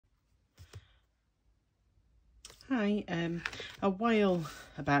Hi, a while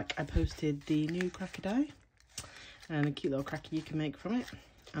back I posted the new cracker die and a cute little cracker you can make from it,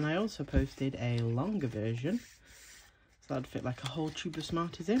 and I also posted a longer version so that'd fit like a whole tube of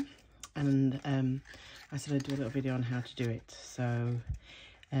Smarties in, and I said I'd do a little video on how to do it. So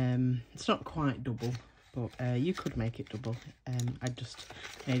it's not quite double, but you could make it double. I just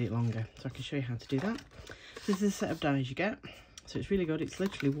made it longer so I can show you how to do that. This is a set of dies you get, so it's really good. It's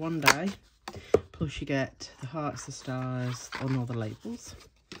literally one die, plus you get the hearts, the stars, and all the labels.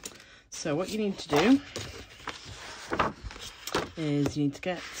 So what you need to do is you need to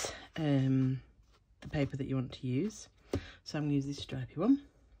get the paper that you want to use. So I'm going to use this stripy one,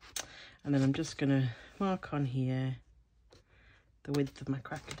 and then I'm just going to mark on here the width of my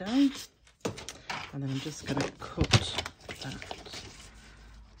cracker die, and then I'm just going to cut that.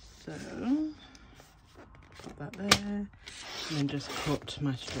 So put that there, and then just cut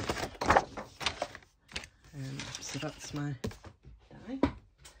my strip. So that's my die.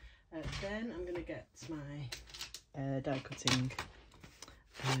 Then I'm going to get my die cutting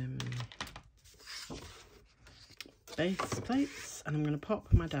base plates, and I'm going to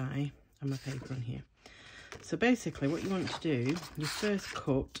pop my die and my paper on here. So basically what you want to do, your first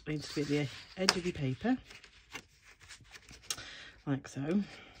cut needs to be at the edge of your paper, like so.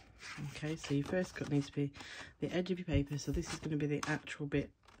 Okay, so your first cut needs to be the edge of your paper. So this is going to be the actual bit,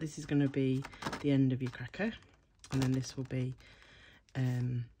 this is going to be the end of your cracker, and then this will be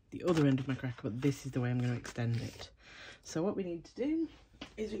the other end of my cracker, but this is the way I'm going to extend it. So what we need to do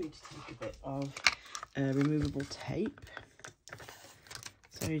is we need to take a bit of removable tape.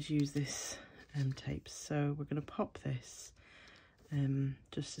 So I'd use this tape. So we're going to pop this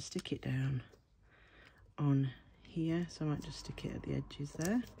just to stick it down on here. So I might just stick it at the edges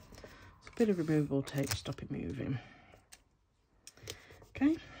there. So a bit of removable tape to stop it moving.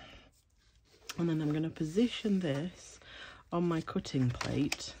 Okay, and then I'm going to position this on my cutting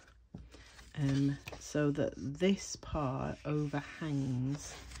plate so that this part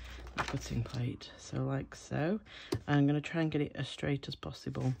overhangs the cutting plate, so like so. I'm going to try and get it as straight as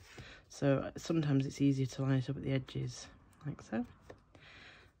possible, so sometimes it's easier to line it up at the edges, like so.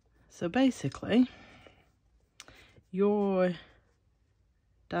 So basically your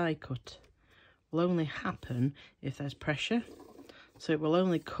die cut will only happen if there's pressure, so it will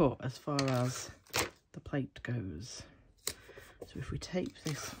only cut as far as the plate goes. So if we tape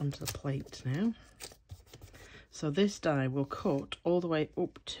this onto the plate now, so this die will cut all the way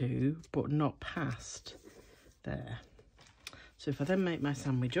up to, but not past there. So if I then make my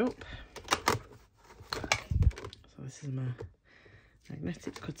sandwich up, so this is my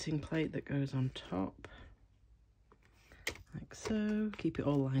magnetic cutting plate that goes on top, like so, keep it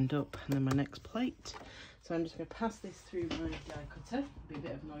all lined up, and then my next plate. So I'm just going to pass this through my die cutter. Be a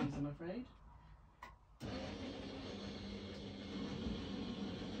bit of noise, I'm afraid.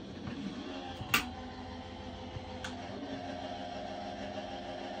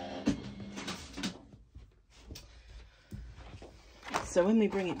 So when we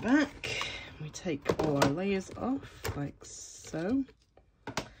bring it back, we take all our layers off, like so,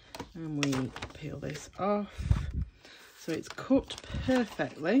 and we peel this off. So it's cut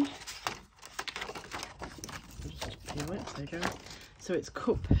perfectly. Just peel it, there you go. So it's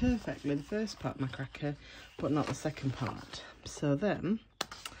cut perfectly, the first part of my cracker, but not the second part. So then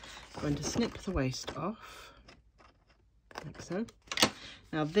I'm going to snip the waste off, like so.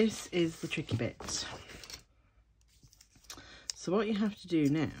 Now this is the tricky bit. So what you have to do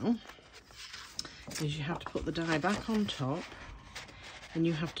now is you have to put the die back on top, and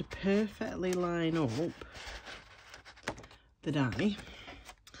you have to perfectly line up the die.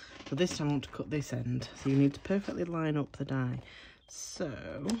 So this time I want to cut this end, so you need to perfectly line up the die. So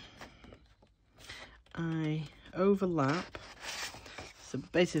I overlap, so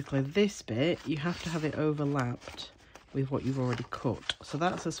basically this bit you have to have it overlapped with what you've already cut. So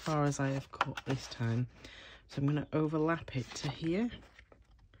that's as far as I have cut this time. So I'm going to overlap it to here,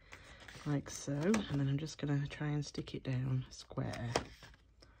 like so, and then I'm just going to try and stick it down square.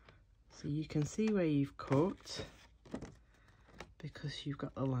 So you can see where you've cut, because you've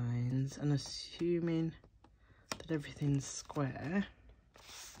got the lines, and assuming that everything's square,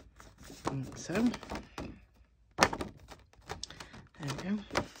 like so. There we go.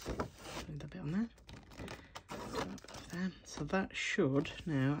 Leave that bit on there. So that should,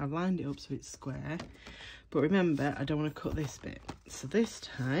 now I've lined it up so it's square, but remember I don't want to cut this bit, so this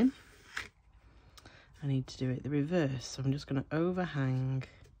time I need to do it the reverse. So I'm just going to overhang,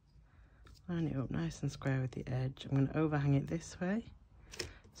 line it up nice and square with the edge. I'm going to overhang it this way,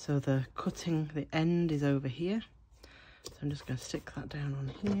 so the cutting, the end is over here. So I'm just going to stick that down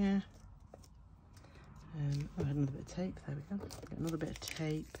on here, I had another bit of tape. There we go. Get another bit of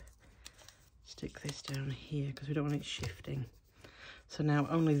tape. Stick this down here because we don't want it shifting. So now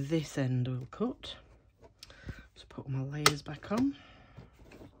only this end will cut. Just put my layers back on.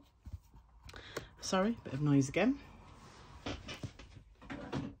 Sorry, bit of noise again.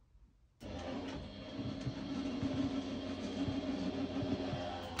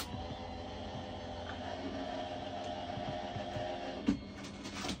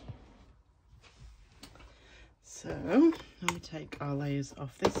 So, let me take our layers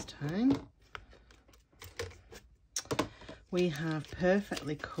off this time. We have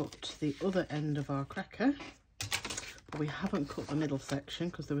perfectly cut the other end of our cracker, but we haven't cut the middle section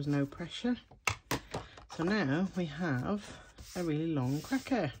because there was no pressure. So now we have a really long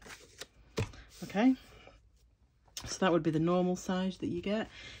cracker. Okay, so that would be the normal size that you get.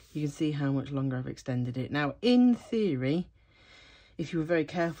 You can see how much longer I've extended it. Now, in theory, if you were very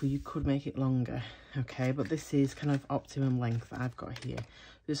careful, you could make it longer, okay? But this is kind of optimum length that I've got here.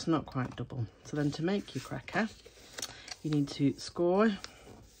 It's not quite double. So then to make your cracker, you need to score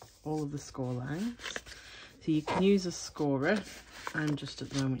all of the score lines. So you can use a scorer. I'm just at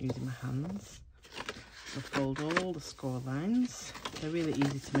the moment using my hands. So fold all the score lines. They're really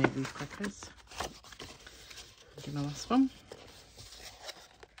easy to make, these crackers. Get my last one.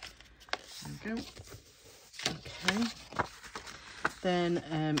 There we go. Okay. Then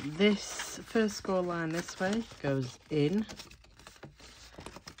this first score line this way goes in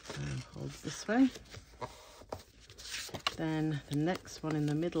and folds this way. Then the next one in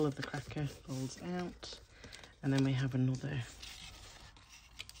the middle of the cracker folds out, and then we have another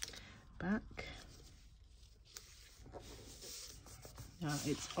back. Now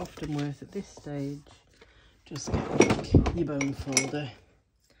it's often worth at this stage just getting your bone folder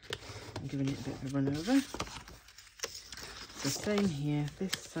and giving it a bit of a run over. So same here,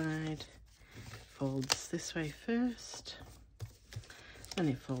 this side folds this way first, then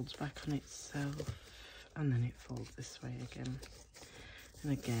it folds back on itself, and then it folds this way again.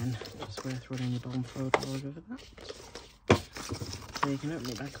 And again, just worth running your bone folder all over that. So you can open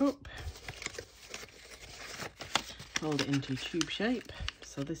it back up, fold it into your tube shape.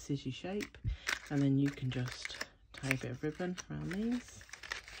 So this is your shape, and then you can just tie a bit of ribbon around these,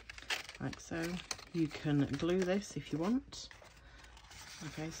 like so. You can glue this if you want.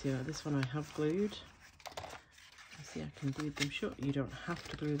 Okay, so this one I have glued. See, I can glue them shut. You don't have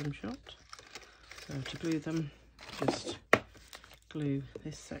to glue them shut. So to glue them, just glue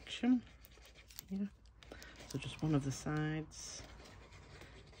this section here. So just one of the sides,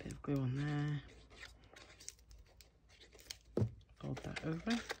 bit of glue on there. Fold that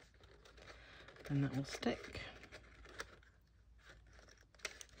over, and that will stick.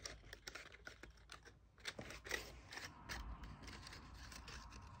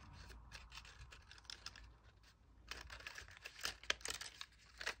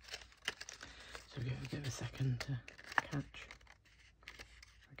 So give it a bit of a second to catch.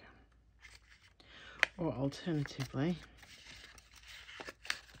 Okay. Or alternatively,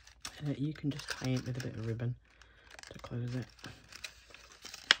 you can just tie it with a bit of ribbon to close it.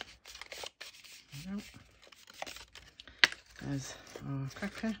 There we go. There's our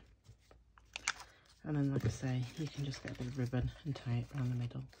cracker. And then, like I say, you can just get a bit of ribbon and tie it around the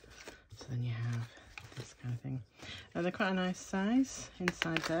middle. So then you have this kind of thing. And they're quite a nice size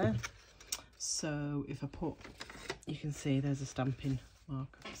inside there. So if I put, you can see there's a stamping mark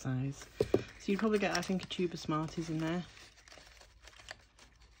of size. So you'd probably get, I think, a tube of Smarties in there.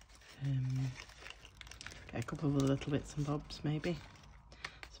 Get a couple of other little bits and bobs maybe.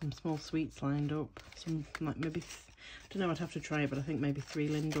 Some small sweets lined up. Some, like maybe, I don't know, I'd have to try it, but I think maybe 3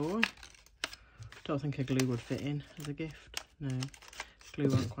 Lindor. Don't think a glue would fit in as a gift. No, glue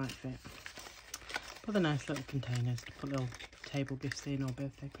won't quite fit. But they're nice little containers to put little table gifts in or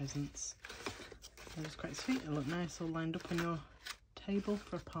birthday presents. They're just quite sweet. They look nice all lined up on your table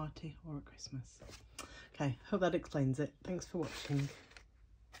for a party or at Christmas. Okay, hope that explains it. Thanks for watching.